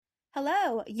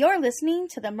Hello, you're listening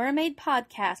to the Mermaid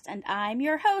Podcast, and I'm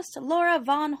your host, Laura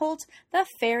Von Holt, the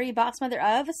fairy box mother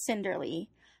of Cinderly.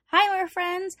 Hi, my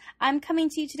friends. I'm coming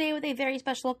to you today with a very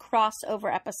special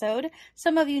crossover episode.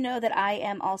 Some of you know that I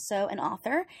am also an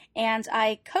author, and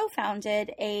I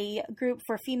co-founded a group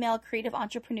for female creative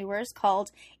entrepreneurs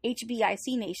called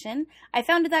HBIC Nation. I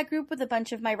founded that group with a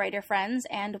bunch of my writer friends,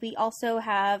 and we also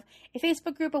have a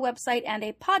Facebook group, a website, and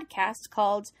a podcast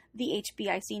called the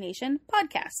HBIC Nation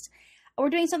Podcast. We're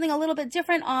doing something a little bit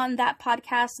different on that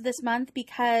podcast this month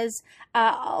because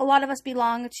a lot of us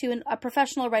belong to a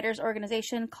professional writers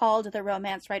organization called the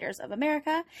Romance Writers of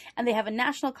America, and they have a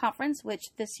national conference,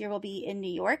 which this year will be in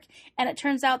New York, and it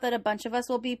turns out that a bunch of us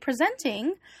will be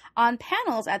presenting on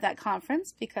panels at that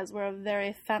conference because we're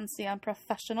very fancy and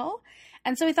professional.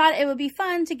 And so we thought it would be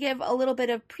fun to give a little bit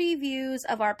of previews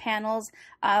of our panels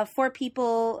for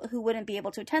people who wouldn't be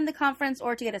able to attend the conference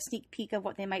or to get a sneak peek of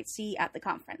what they might see at the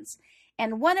conference.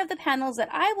 And one of the panels that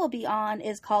I will be on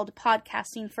is called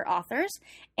Podcasting for Authors.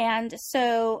 And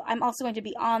so I'm also going to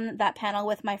be on that panel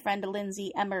with my friend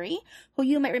Lindsay Emery, who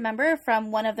you might remember from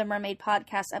one of the Mermaid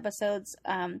Podcast episodes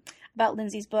about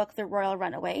Lindsay's book, The Royal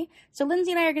Runaway. So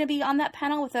Lindsay and I are going to be on that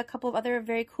panel with a couple of other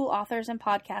very cool authors and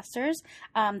podcasters.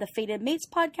 The Fated Mates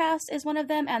podcast is one of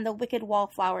them, and the Wicked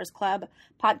Wallflowers Club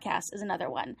podcast is another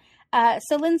one.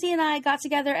 So Lindsay and I got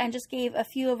together and just gave a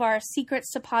few of our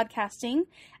secrets to podcasting.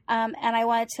 And I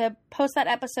wanted to post that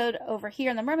episode over here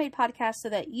on the Mermaid Podcast so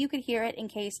that you could hear it in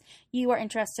case you are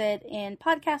interested in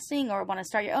podcasting or want to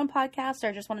start your own podcast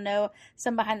or just want to know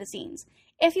some behind the scenes.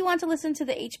 If you want to listen to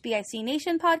the HBIC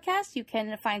Nation podcast, you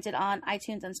can find it on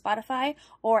iTunes and Spotify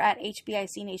or at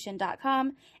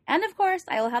hbicnation.com. And of course,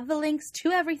 I will have the links to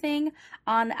everything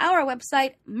on our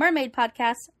website,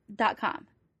 mermaidpodcast.com.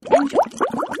 Enjoy.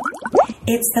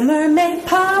 It's the Mermaid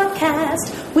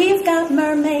Podcast. We've got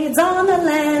mermaids on the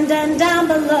land and down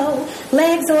below.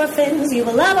 Legs or fins, you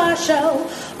will love our show.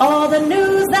 All the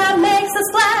news that makes a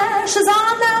splash is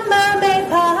on the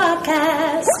Mermaid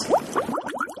Podcast.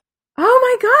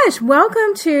 Oh my gosh,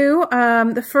 welcome to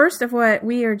the first of what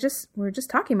we're just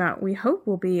talking about. We hope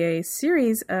will be a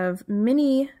series of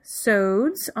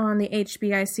mini-sodes on the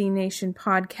HBIC Nation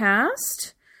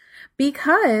podcast,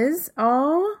 because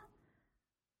all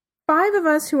 5 of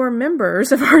us who are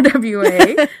members of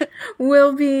RWA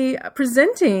will be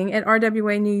presenting at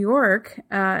RWA New York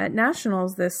at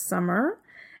Nationals this summer.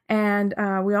 And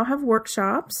we all have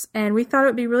workshops, and we thought it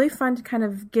would be really fun to kind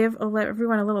of give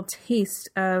everyone a little taste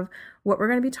of what we're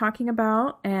going to be talking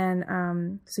about.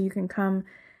 And so you can come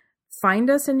find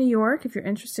us in New York if you're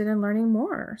interested in learning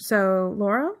more. So,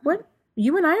 Laura,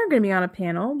 you and I are going to be on a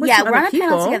panel with some other we're on people.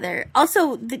 A panel together.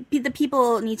 Also, the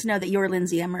people need to know that you're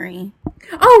Lindsay Emery.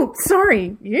 Oh,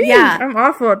 sorry. Yeah. I'm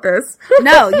awful at this.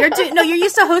 No, you're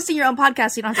used to hosting your own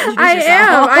podcast. So you don't have to introduce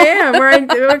yourself. I am.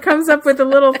 Where it comes up with a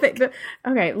little thing.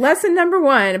 Okay, lesson number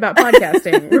 1 about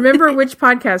podcasting. Remember which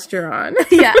podcast you're on.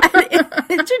 Yeah,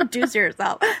 introduce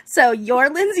yourself. So you're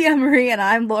Lindsay Emery and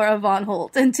I'm Laura Von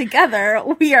Holt. And together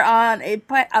we are on a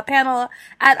panel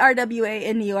at RWA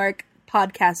in New York,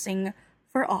 podcasting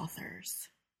for authors.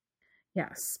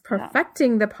 Yes,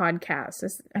 perfecting the podcast.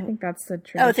 I think that's the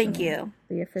traditional. Oh, thank you.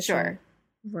 The official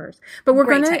verse. But we're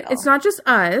it's not just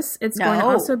us. It's going to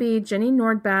also be Jenny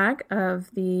Nordback of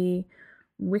the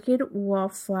Wicked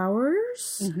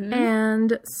Wallflowers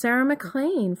and Sarah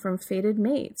McLean from Fated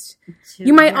Mates.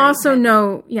 You might also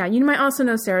know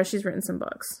Sarah. She's written some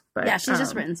books. But yeah, she's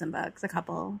just written some books, a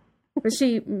couple. But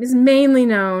she is mainly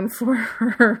known for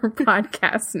her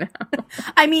podcast now.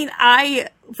 I mean, I,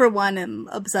 for one, am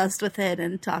obsessed with it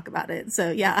and talk about it.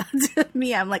 So, yeah, to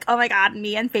me, I'm like, oh my God,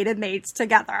 me and Fated Mates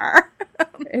together.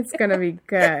 It's going to be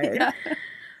good. Yeah.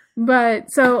 But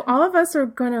so all of us are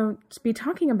going to be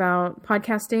talking about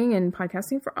podcasting and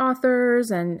podcasting for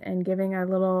authors and giving a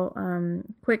little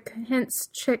quick hints,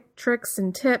 tricks,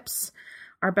 and tips.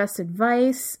 Our best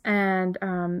advice, and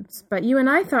but you and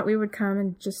I thought we would come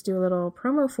and just do a little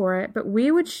promo for it, but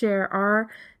we would share our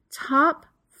top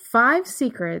 5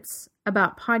 secrets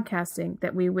about podcasting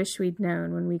that we wish we'd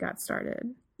known when we got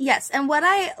started. Yes, and what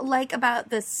I like about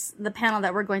the panel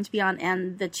that we're going to be on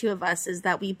and the 2 of us is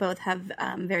that we both have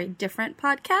very different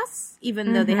podcasts,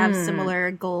 even though they have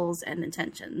similar goals and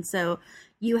intentions. So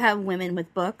you have Women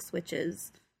with Books, which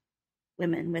is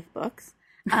women with books.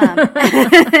 We're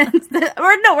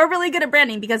really good at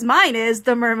branding because mine is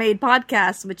the Mermaid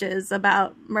Podcast, which is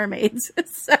about mermaids.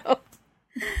 So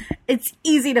it's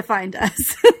easy to find us.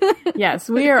 Yes,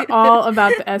 we are all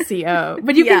about the SEO.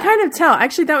 But you can kind of tell.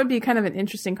 Actually, that would be kind of an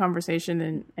interesting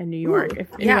conversation in New York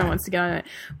if anyone wants to get on it.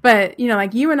 But,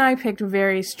 like you and I picked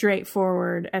very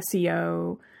straightforward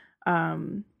SEO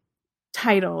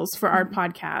titles for our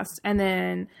podcast. And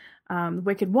then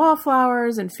Wicked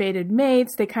Wallflowers and Fated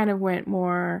Mates, they kind of went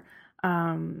more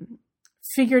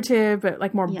figurative, but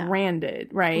like more branded,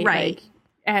 right? Right. Like,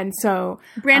 and so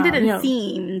branded and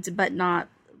themed, but not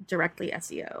directly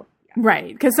SEO.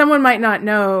 Right. Because someone might not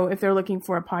know if they're looking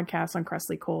for a podcast on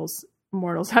Cressley Cole's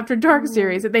Immortals After Dark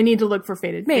series that they need to look for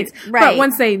Fated Mates. Right. But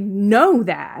once they know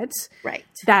that, right,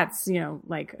 that's,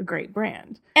 like a great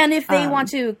brand. And if they want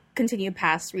to continue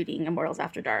past reading Immortals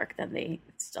After Dark, then they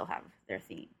still have their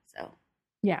theme. So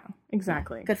yeah,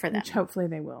 exactly. Yeah, good for them. Which hopefully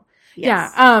they will.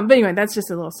 Yes. Yeah. But anyway, that's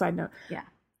just a little side note. Yeah.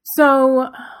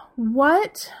 So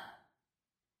what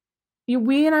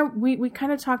we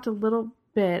kind of talked a little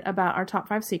bit about our top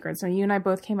 5 secrets. So you and I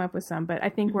both came up with some, but I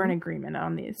think we're in agreement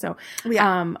on these. So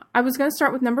I was going to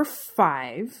start with number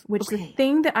 5, which the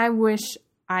thing that I wish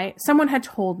someone had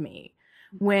told me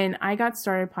when I got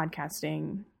started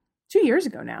podcasting 2 years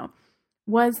ago now,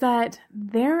 was that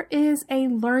there is a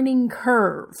learning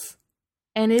curve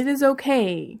and it is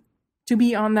okay to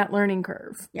be on that learning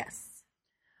curve. Yes.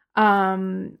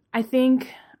 I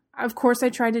think, of course, I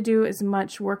tried to do as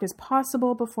much work as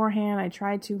possible beforehand. I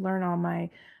tried to learn all my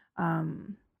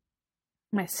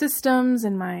my systems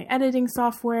and my editing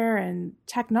software and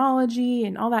technology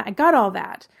and all that. I got all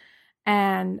that.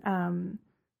 And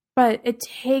but it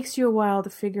takes you a while to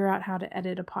figure out how to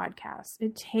edit a podcast.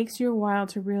 It takes you a while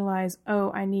to realize,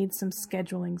 oh, I need some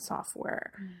scheduling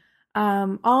software.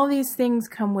 All these things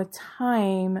come with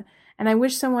time. And I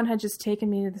wish someone had just taken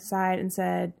me to the side and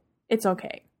said, it's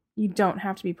okay. You don't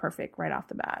have to be perfect right off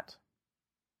the bat.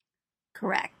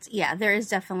 Correct. Yeah, there is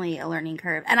definitely a learning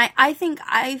curve. And I think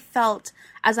I felt,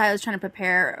 as I was trying to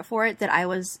prepare for it, that I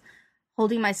was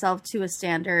holding myself to a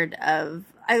standard of,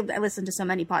 I listened to so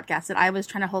many podcasts that I was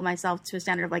trying to hold myself to a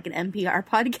standard of like an NPR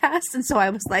podcast. And so I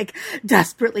was like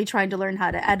desperately trying to learn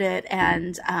how to edit.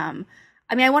 And I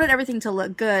mean, I wanted everything to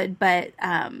look good, but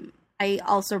I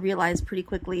also realized pretty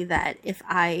quickly that if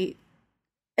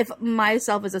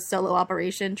myself as a solo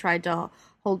operation tried to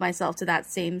hold myself to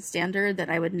that same standard, that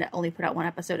I would only put out one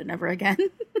episode and never again.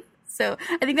 So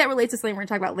I think that relates to something we're going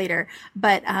to talk about later.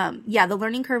 But yeah, the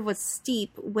learning curve was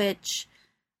steep, which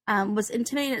was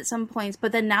intimidating at some points.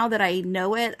 But then now that I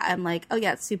know it, I'm like, oh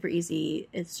yeah, it's super easy.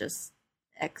 It's just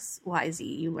X, Y, Z.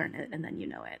 You learn it and then you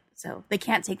know it. So they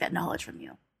can't take that knowledge from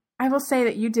you. I will say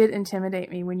that you did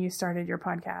intimidate me when you started your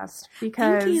podcast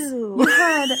because you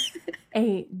had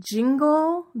a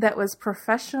jingle that was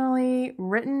professionally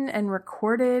written and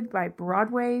recorded by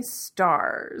Broadway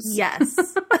stars. Yes.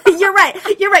 You're right.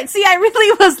 See, I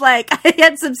really was like, I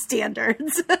had some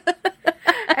standards.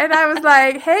 And I was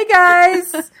like, hey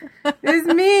guys, it's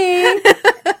me.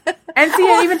 And see,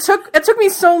 it took me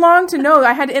so long to know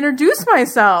I had to introduce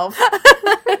myself.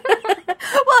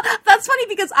 Well, that's funny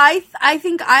because I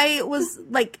think I was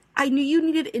like, I knew you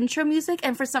needed intro music,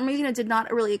 and for some reason it did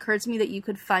not really occur to me that you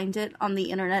could find it on the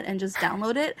internet and just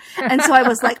download it. And so I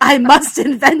was like, I must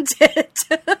invent it.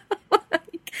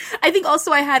 I think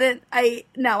also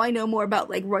now I know more about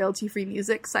like royalty-free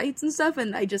music sites and stuff,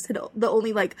 and I just had the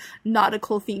only like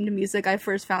nautical themed music I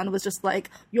first found was just like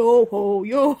yo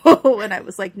ho, and I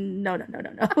was like no.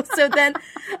 So then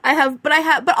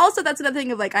but also that's another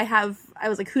thing of like I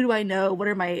was like, who do I know? What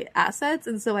are my assets?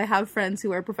 And so I have friends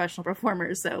who are professional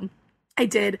performers, so I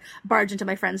did barge into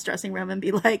my friend's dressing room and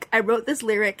be like, I wrote this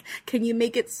lyric, can you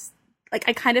make it like,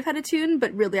 I kind of had a tune,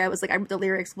 but really I was like, I wrote the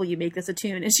lyrics, will you make this a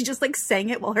tune? And she just like sang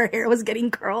it while her hair was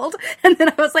getting curled. And then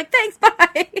I was like, thanks,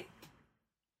 bye.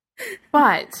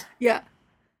 But yeah,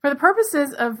 for the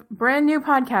purposes of brand new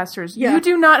podcasters, you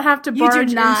do not have to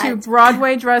barge into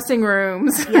Broadway dressing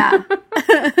rooms. Yeah.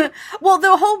 Well,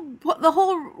 the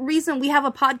whole reason we have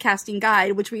a podcasting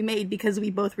guide, which we made because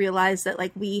we both realized that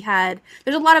like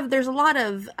there's a lot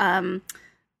of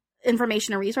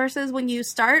information and resources when you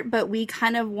start, but we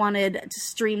kind of wanted to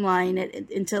streamline it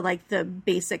into like the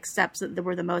basic steps that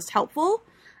were the most helpful.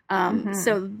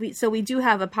 So we do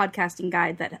have a podcasting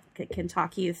guide that can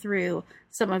talk you through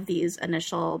some of these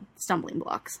initial stumbling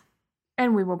blocks.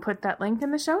 And we will put that link in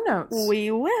the show notes.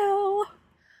 We will.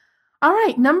 All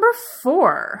right. Number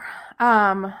 4,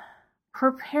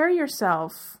 prepare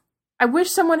yourself. I wish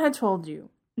someone had told you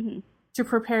to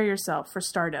prepare yourself for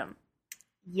stardom.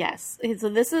 Yes. So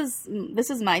this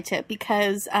is my tip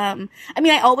because, I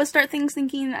mean, I always start things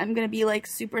thinking I'm going to be like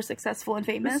super successful and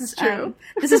famous. This is true.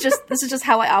 This is just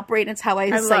how I operate. And it's how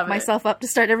I psych myself up to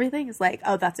start everything. It's like,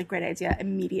 oh, that's a great idea.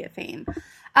 Immediate fame.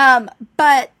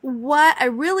 But what I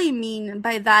really mean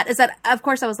by that is that, of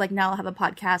course, I was like, now I'll have a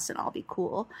podcast and I'll be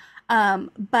cool.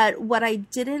 But what I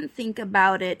didn't think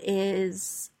about it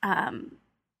is,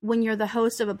 when you're the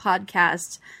host of a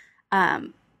podcast,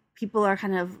 people are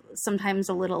kind of sometimes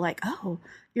a little like, oh,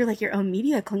 you're like your own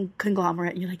media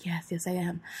conglomerate. And you're like, yes, I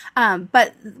am.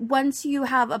 But once you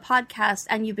have a podcast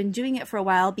and you've been doing it for a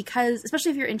while, because especially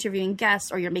if you're interviewing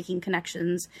guests or you're making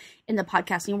connections in the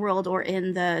podcasting world or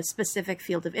in the specific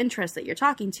field of interest that you're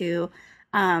talking to,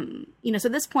 you know, so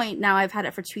at this point now I've had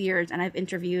it for 2 years and I've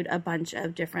interviewed a bunch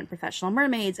of different professional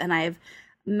mermaids and I've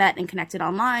met and connected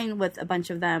online with a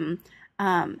bunch of them.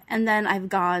 And then I've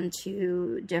gone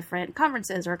to different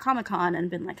conferences or Comic-Con and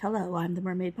been like, hello, I'm the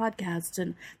Mermaid Podcast.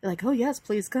 And they're like, oh, yes,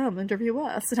 please come interview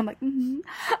us. And I'm like,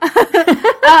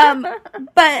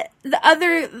 but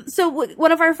so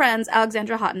one of our friends,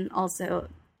 Alexandra Houghton, also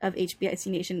of HBIC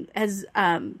Nation, has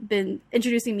been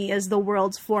introducing me as the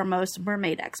world's foremost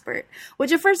mermaid expert,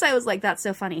 which at first I was like, that's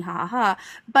so funny, ha ha.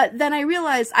 But then I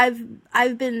realized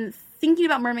I've been thinking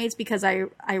about mermaids because I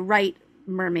write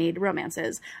mermaid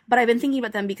romances, but I've been thinking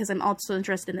about them because I'm also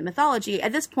interested in the mythology.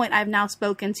 At this point, I've now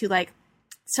spoken to like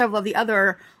several of the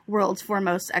other world's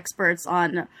foremost experts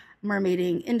on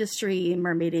mermaiding industry,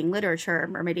 mermaiding literature,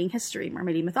 mermaiding history,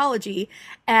 mermaiding mythology,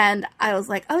 and I was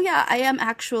like, oh yeah, I am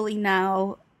actually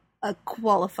now a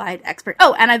qualified expert.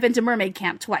 Oh, and I've been to mermaid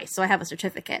camp twice, so I have a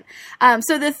certificate.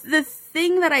 So the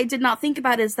thing that I did not think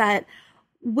about is that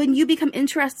when you become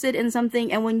interested in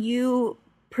something and when you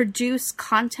produce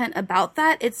content about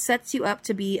that, it sets you up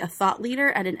to be a thought leader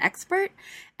and an expert.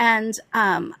 And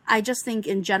I just think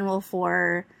in general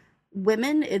for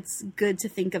women, it's good to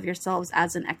think of yourselves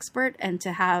as an expert and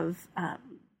to have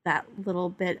that little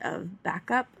bit of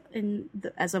backup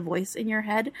as a voice in your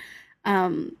head,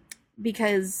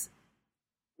 because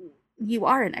you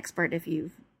are an expert if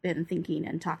you've been thinking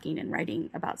and talking and writing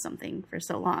about something for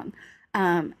so long.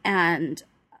 And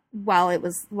while it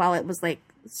was like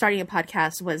starting a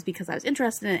podcast was because I was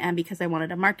interested in it and because I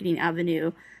wanted a marketing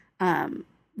avenue,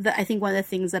 I think one of the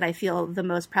things that I feel the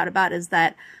most proud about is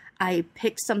that I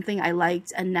picked something I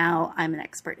liked and now I'm an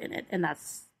expert in it. And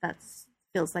that's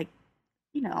feels like,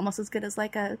 you know, almost as good as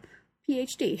like a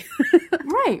PhD.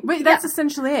 Right. But that's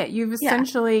essentially it. You've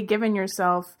essentially given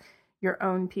yourself your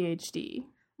own PhD.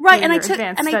 Right, and I took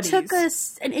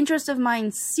an interest of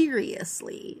mine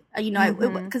seriously. You know,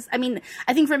 because I mean,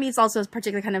 I think for me it's also a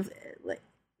particular kind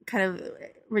of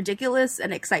ridiculous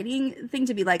and exciting thing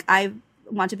to be like, I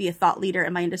want to be a thought leader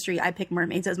in my industry. I pick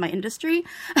mermaids as my industry,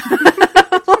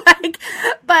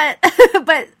 but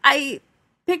I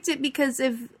picked it because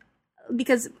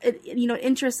it, you know,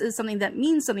 interest is something that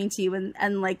means something to you,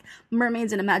 and like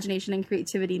mermaids and imagination and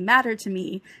creativity matter to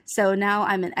me. So now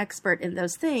I'm an expert in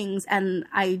those things, and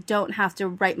I don't have to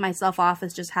write myself off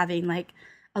as just having like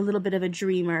a little bit of a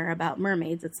dreamer about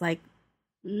mermaids. It's like,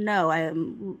 no, I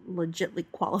am legitly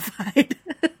qualified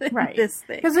in right. this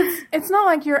thing. Because it's not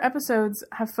like your episodes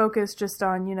have focused just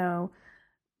on, you know,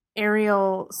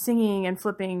 Ariel singing and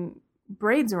flipping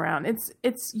braids around.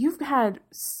 It's you've had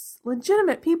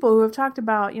legitimate people who have talked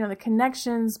about, you know, the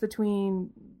connections between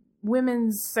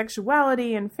women's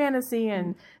sexuality and fantasy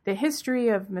and the history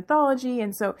of mythology,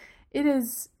 and so it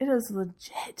is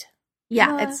legit.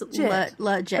 Yeah, it's legit.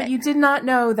 But you did not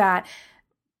know that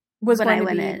was when going I to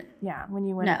went be in. Yeah, when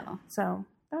you went No. in. So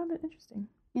that would be interesting.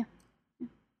 Yeah.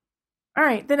 All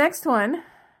right, the next one,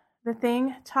 the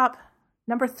thing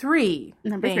number three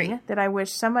that I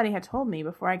wish somebody had told me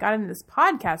before I got into this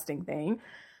podcasting thing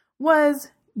was,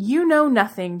 you know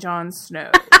nothing, Jon Snow.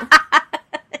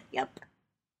 Yep.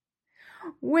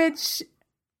 Which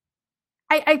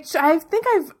I think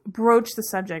I've broached the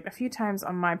subject a few times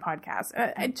on my podcast.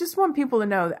 I just want people to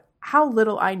know how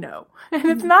little I know. And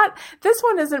it's not, this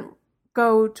one doesn't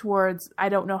go towards, I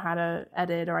don't know how to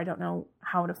edit or I don't know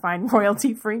how to find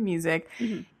royalty-free music.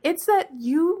 Mm-hmm. It's that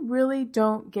you really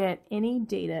don't get any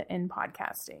data in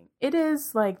podcasting. It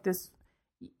is like this,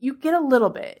 you get a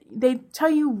little bit. They tell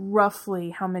you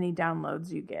roughly how many downloads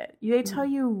you get. They tell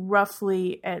you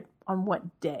roughly on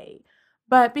what day.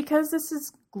 But because this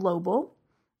is global,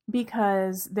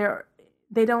 because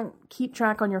they don't keep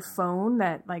track on your phone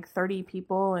that like 30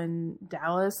 people in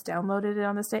Dallas downloaded it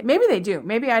on this day. Maybe they do.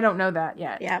 Maybe I don't know that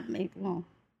yet. Yeah, maybe. Well.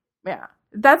 Yeah.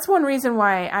 That's one reason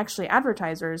why actually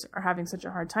advertisers are having such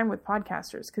a hard time with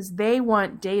podcasters, because they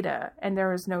want data and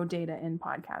there is no data in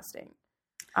podcasting.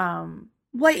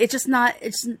 Well, it's just not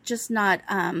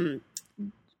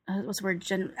what's the word?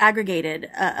 Aggregated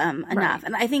enough. Right.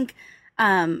 And I think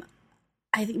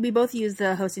we both use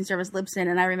the hosting service Libsyn,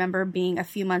 and I remember being a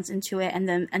few months into it, and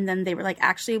then they were like,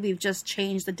 actually, we've just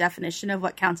changed the definition of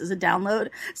what counts as a download.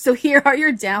 So here are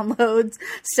your downloads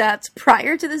stats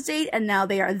prior to this date, and now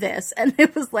they are this. And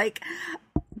it was like,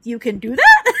 you can do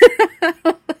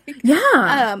that?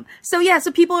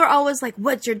 So people are always like,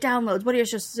 what's your downloads? What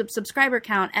is your subscriber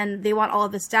count? And they want all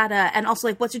of this data. And also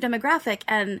like, what's your demographic?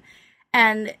 And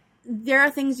there are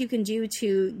things you can do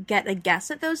to get a guess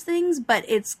at those things, but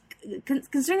it's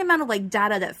considering the amount of like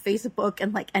data that Facebook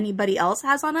and like anybody else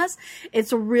has on us,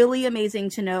 it's really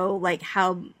amazing to know like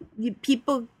how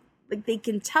people, like, they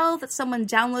can tell that someone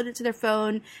downloaded it to their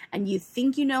phone and you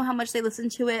think you know how much they listen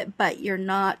to it, but you're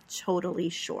not totally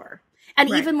sure.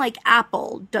 And even like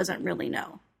Apple doesn't really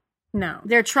know. No.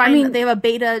 They're trying, they have a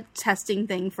beta testing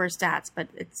thing for stats, but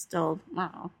it's still, I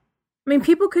don't know. I mean,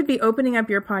 people could be opening up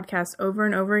your podcast over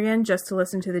and over again just to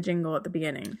listen to the jingle at the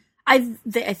beginning. I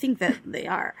think that they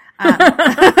are. That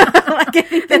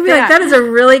is a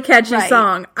really catchy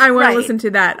song. I want to listen to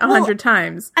that 100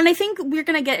 times. And I think we're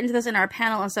going to get into this in our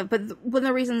panel and stuff, but one of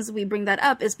the reasons we bring that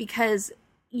up is because,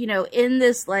 you know, in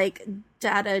this like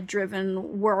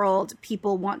data-driven world,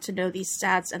 people want to know these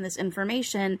stats and this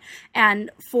information. And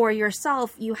for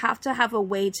yourself, you have to have a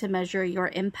way to measure your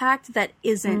impact that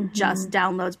isn't just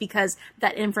downloads, because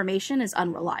that information is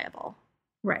unreliable.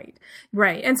 Right.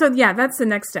 And so, that's the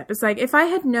next step. It's like, if I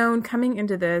had known coming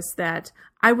into this that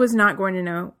I was not going to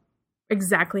know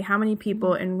exactly how many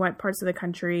people in what parts of the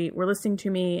country were listening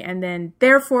to me, and then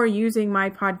therefore using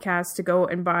my podcast to go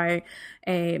and buy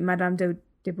a Madame de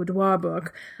Boudoir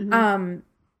book,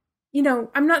 you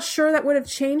know, I'm not sure that would have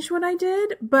changed what I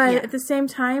did, but at the same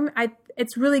time,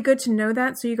 it's really good to know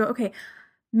that. So you go, okay,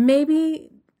 maybe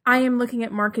I am looking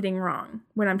at marketing wrong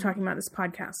when I'm talking about this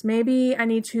podcast. Maybe I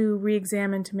need to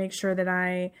re-examine to make sure that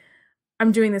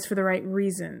I'm doing this for the right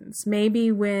reasons.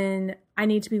 Maybe when I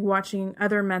need to be watching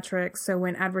other metrics, so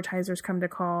when advertisers come to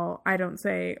call, I don't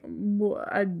say,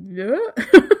 I don't know.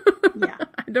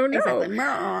 Exactly.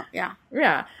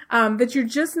 That you're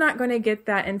just not going to get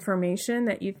that information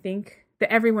that you think,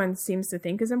 that everyone seems to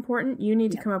think is important. You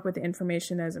need to come up with the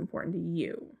information that is important to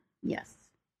you. Yes.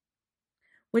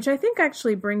 Which I think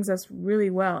actually brings us really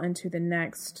well into the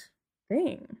next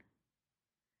thing.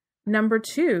 Number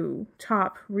 2,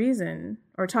 top reason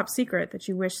or top secret that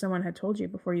you wish someone had told you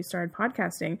before you started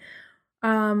podcasting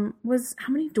was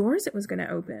how many doors it was going to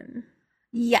open.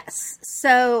 Yes.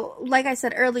 So, like I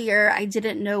said earlier, I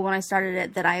didn't know when I started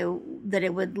it that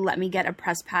it would let me get a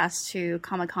press pass to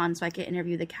Comic-Con so I could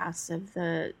interview the cast of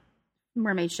the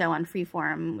mermaid show on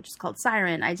Freeform, which is called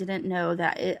Siren. I didn't know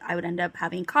that I would end up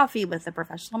having coffee with a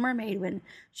professional mermaid when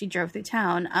she drove through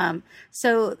town. I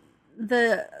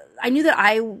knew that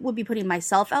I would be putting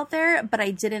myself out there, but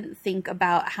I didn't think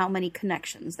about how many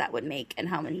connections that would make and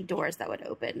how many doors that would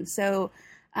open. So,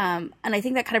 and I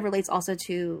think that kind of relates also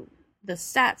to the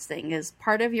stats thing. Is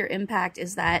part of your impact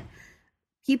is that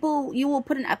you will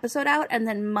put an episode out, and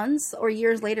then months or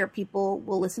years later, people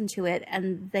will listen to it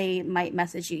and they might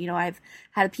message you. You know, I've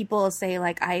had people say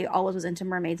like, I always was into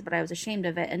mermaids, but I was ashamed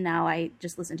of it. And now I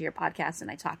just listen to your podcast and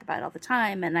I talk about it all the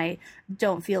time. And I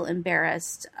don't feel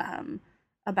embarrassed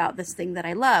about this thing that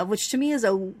I love, which to me is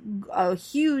a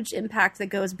huge impact that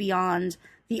goes beyond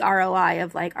the ROI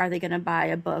of like, are they going to buy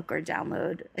a book or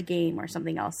download a game or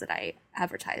something else that I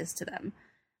advertise to them?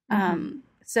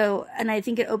 So, and I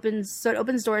think it opens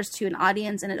doors to an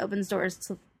audience, and it opens doors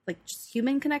to like just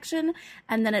human connection.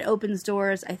 And then it opens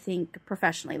doors, I think,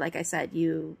 professionally. Like I said,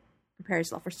 you prepare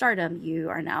yourself for stardom. You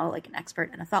are now like an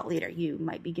expert and a thought leader. You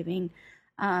might be giving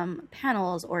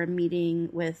panels or meeting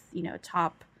with, you know,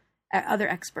 top other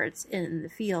experts in the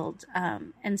field.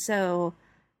 And so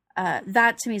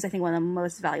that to me is, I think, one of the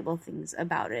most valuable things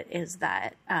about it is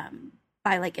that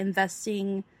by like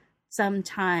investing some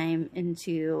time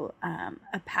into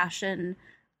a passion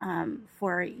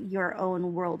for your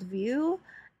own worldview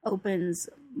opens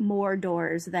more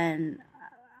doors than,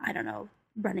 I don't know,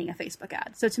 running a Facebook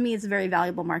ad. So to me, it's very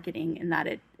valuable marketing in that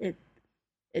it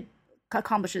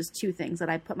accomplishes 2 things: that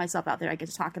I put myself out there, I get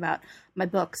to talk about my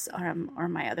books or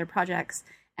my other projects,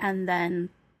 and then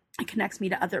it connects me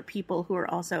to other people who are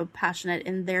also passionate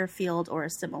in their field or a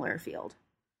similar field.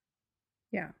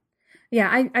 Yeah,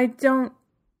 I don't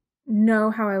know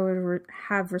how I would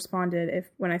have responded if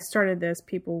when I started this,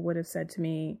 people would have said to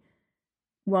me,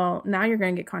 well, now you're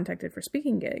going to get contacted for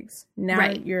speaking gigs. Now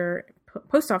your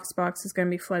post office box is going to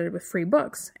be flooded with free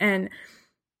books. And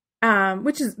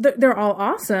which is, they're all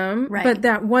awesome, but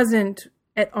that wasn't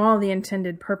at all the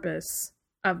intended purpose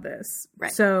of this.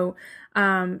 So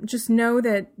just know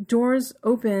that doors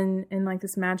open in like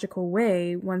this magical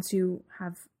way once you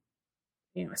have,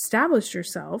 you know, established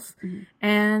yourself,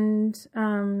 and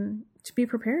to be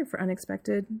prepared for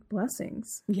unexpected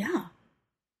blessings. Yeah.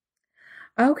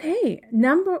 Okay. I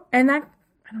don't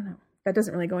know. That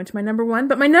doesn't really go into my number 1,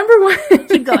 but my number 1.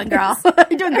 Keep going, girl.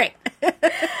 You're doing great.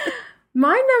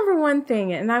 My number one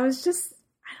thing, and I don't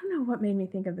know what made me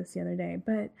think of this the other day,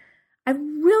 but I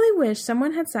really wish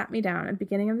someone had sat me down at the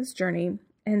beginning of this journey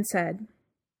and said,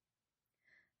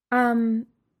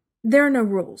 there are no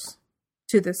rules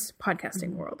to this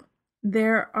podcasting world.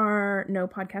 There are no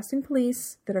podcasting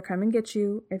police that are come and get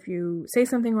you if you say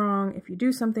something wrong, if you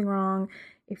do something wrong,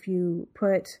 if you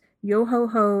put yo ho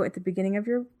ho at the beginning of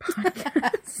your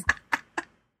podcast.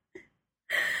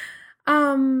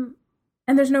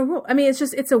 And there's no rule. I mean,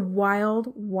 it's a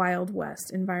wild, wild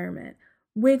west environment,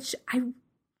 which I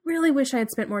really wish I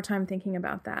had spent more time thinking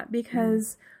about that,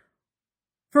 because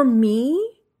for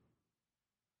me,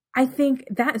 I think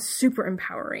that is super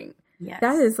empowering. Yes.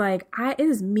 That is like, it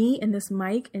is me and this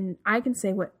mic, and I can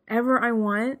say whatever I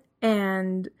want,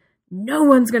 and no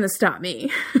one's going to stop me.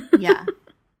 Yeah,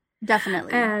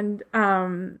 definitely.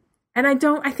 And I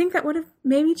think that would have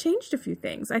maybe changed a few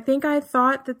things. I think I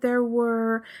thought that there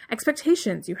were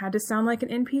expectations. You had to sound like an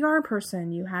NPR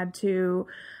person. You had to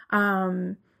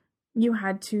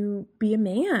be a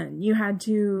man. You had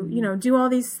to, do all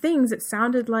these things that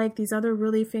sounded like these other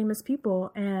really famous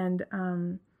people. And,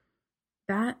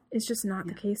 that is just not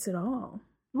the case at all.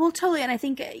 Well, totally. And I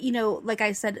think, like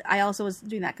I said, I also was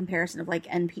doing that comparison of like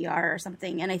NPR or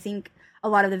something. And I think a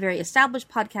lot of the very established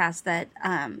podcasts that,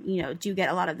 do get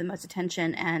a lot of the most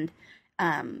attention and,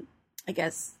 I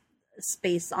guess,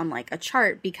 space on like a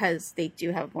chart because they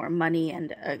do have more money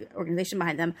and an organization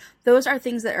behind them. Those are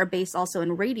things that are based also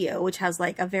in radio, which has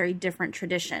like a very different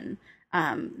tradition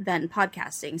than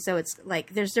podcasting. So it's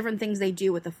like there's different things they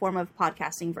do with the form of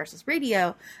podcasting versus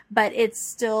radio, but it's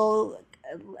still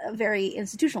very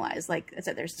institutionalized. Like I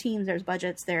said, there's teams, there's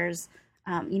budgets, there's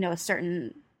a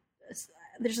certain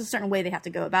way they have to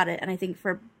go about it. And I think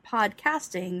for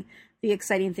podcasting, the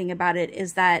exciting thing about it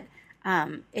is that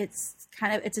it's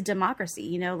a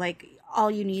democracy. Like all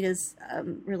you need is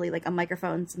really like a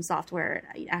microphone, some software,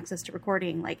 access to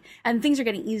recording, and things are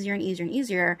getting easier and easier and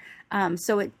easier.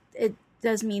 So it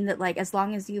does mean that like as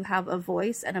long as you have a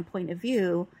voice and a point of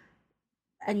view,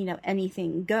 and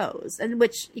anything goes, and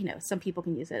which some people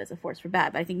can use it as a force for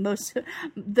bad, but I think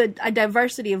a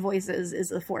diversity of voices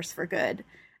is a force for good.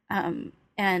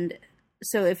 And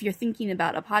so if you're thinking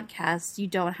about a podcast, you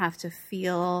don't have to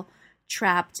feel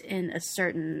trapped in a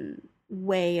certain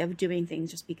way of doing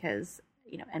things just because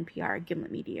NPR,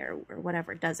 Gimlet Media, or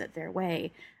whatever does it their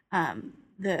way.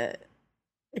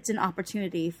 It's an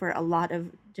opportunity for a lot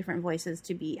of different voices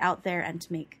to be out there and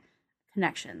to make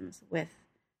connections with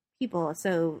people.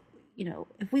 So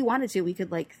if we wanted to, we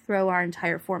could like throw our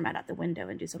entire format out the window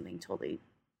and do something totally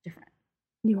different.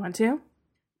 You want to?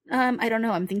 I don't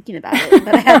know. I'm thinking about it,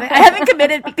 but I haven't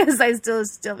committed because I still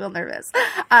feel nervous.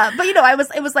 But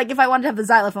it was like if I wanted to have the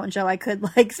xylophone show, I could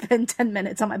like spend 10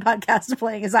 minutes on my podcast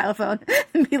playing a xylophone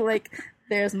and be like,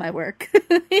 "There's my work."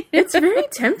 It's very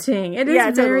tempting. It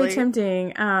is very totally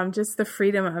tempting. Just the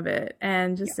freedom of it,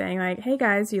 and just saying like, "Hey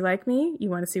guys, you like me? You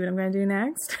want to see what I'm going to do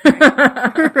next?"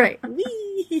 Right. Look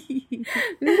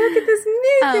at this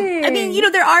new thing. I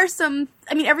mean, there are some.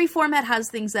 I mean, every format has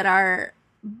things that are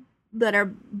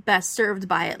best served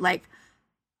by it. Like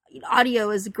audio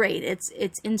is great.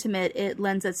 It's intimate. It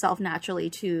lends itself naturally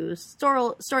to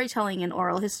storytelling and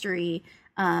oral history,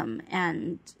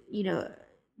 and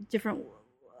different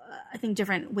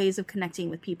ways of connecting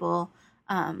with people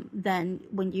than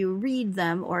when you read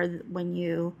them or when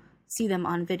you see them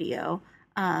on video.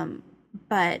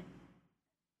 But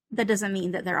that doesn't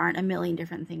mean that there aren't a million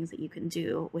different things that you can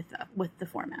do with the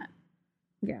format.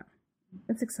 Yeah.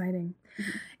 It's exciting.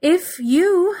 Mm-hmm. If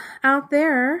you out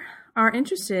there are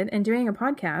interested in doing a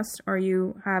podcast, or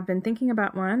you have been thinking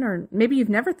about one, or maybe you've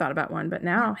never thought about one, but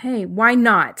now, hey, why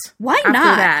not? Why after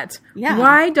not? That? Yeah.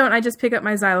 Why don't I just pick up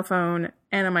my xylophone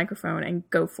and a microphone and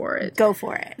go for it? Go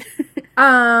for it.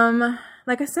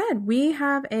 Like I said, we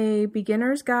have a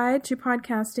beginner's guide to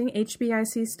podcasting,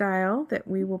 HBIC style, that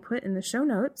we will put in the show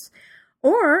notes.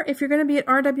 Or if you're going to be at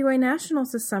RWA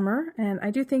Nationals this summer, and I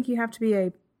do think you have to be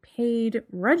a paid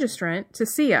registrant to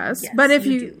see us, yes, but if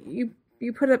you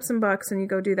put up some bucks and you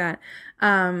go do that,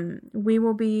 we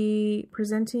will be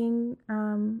presenting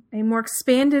a more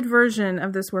expanded version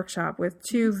of this workshop with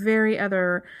two very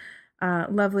other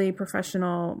lovely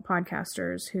professional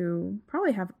podcasters who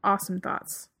probably have awesome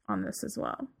thoughts on this as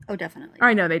well. Oh, definitely.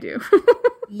 I know they do.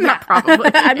 Yeah. Not probably.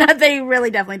 I'm not. They really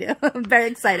definitely do. I'm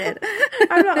very excited.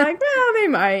 I'm not like, well, they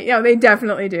might. Yeah, they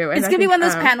definitely do. And it's going to be one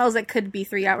of those panels that could be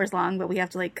 3 hours long, but we have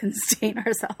to like contain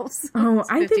ourselves. Oh,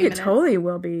 I think minutes. It totally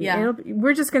will be. Yeah.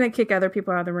 We're just going to kick other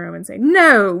people out of the room and say,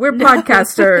 no, we're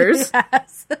podcasters.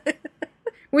 Yes.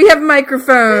 We have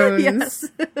microphones. Yes.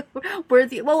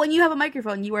 Well, when you have a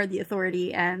microphone, you are the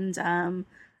authority, and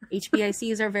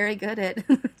HBICs are very good at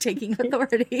taking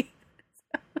authority.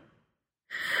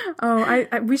 Oh,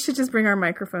 we should just bring our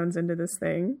microphones into this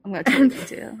thing. I'm going to try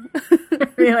to.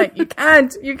 Be like, you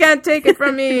can't take it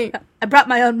from me. I brought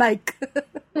my own mic.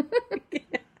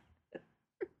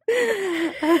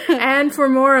 And for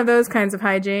more of those kinds of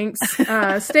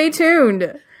hijinks, stay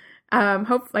tuned.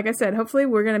 Like I said, hopefully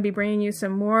we're going to be bringing you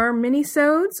some more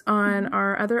mini-sodes on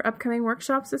our other upcoming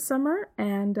workshops this summer.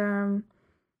 And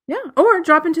or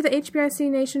drop into the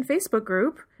HBIC Nation Facebook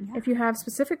group if you have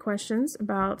specific questions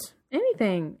about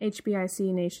anything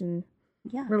HBIC Nation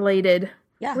related.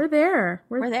 Yeah. We're there.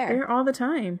 We're there all the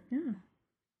time. Yeah.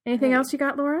 Anything else you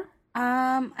got, Laura?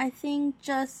 I think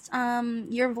just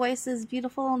your voice is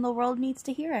beautiful and the world needs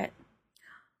to hear it.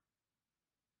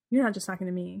 You're not just talking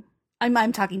to me.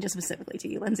 I'm talking just specifically to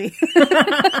you, Lindsay.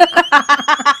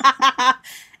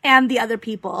 And the other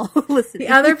people listening.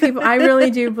 The other people, I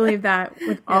really do believe that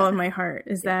with all of my heart,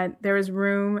 is that there is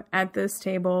room at this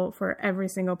table for every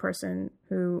single person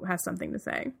who has something to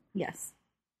say. Yes.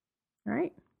 All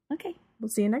right. Okay. We'll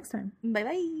see you next time.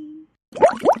 Bye-bye.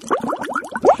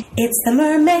 It's the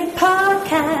Mermaid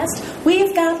Podcast.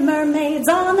 We've got mermaids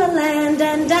on the land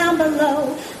and down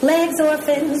below. Legs or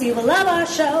fins, you will love our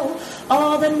show.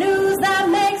 All the news that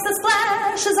makes us laugh.